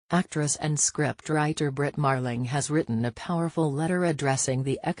Actress and scriptwriter Brit Marling has written a powerful letter addressing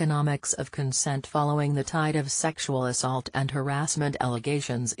the economics of consent following the tide of sexual assault and harassment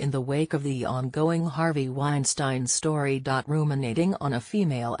allegations in the wake of the ongoing Harvey Weinstein story. Ruminating on a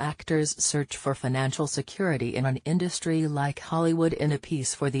female actor's search for financial security in an industry like Hollywood. In a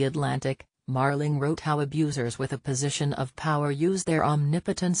piece for The Atlantic, Marling wrote how abusers with a position of power use their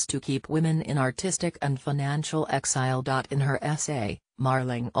omnipotence to keep women in artistic and financial exile. In her essay,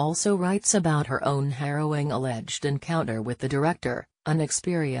 Marling also writes about her own harrowing alleged encounter with the director, an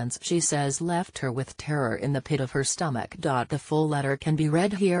experience she says left her with terror in the pit of her stomach. The full letter can be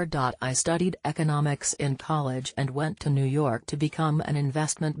read here. I studied economics in college and went to New York to become an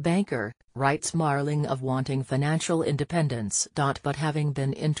investment banker, writes Marling of wanting financial independence. But having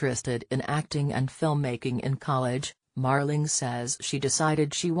been interested in acting and filmmaking in college, Marling says she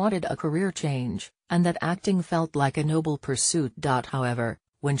decided she wanted a career change, and that acting felt like a noble pursuit. However,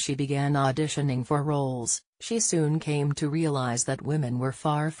 when she began auditioning for roles, she soon came to realize that women were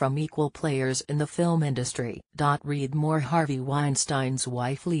far from equal players in the film industry. Read more. Harvey Weinstein's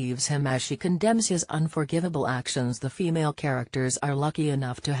wife leaves him as she condemns his unforgivable actions. The female characters are lucky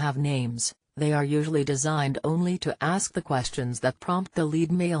enough to have names. They are usually designed only to ask the questions that prompt the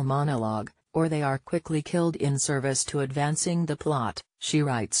lead male monologue, or they are quickly killed in service to advancing the plot, she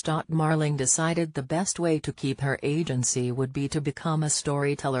writes. Marling decided the best way to keep her agency would be to become a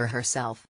storyteller herself.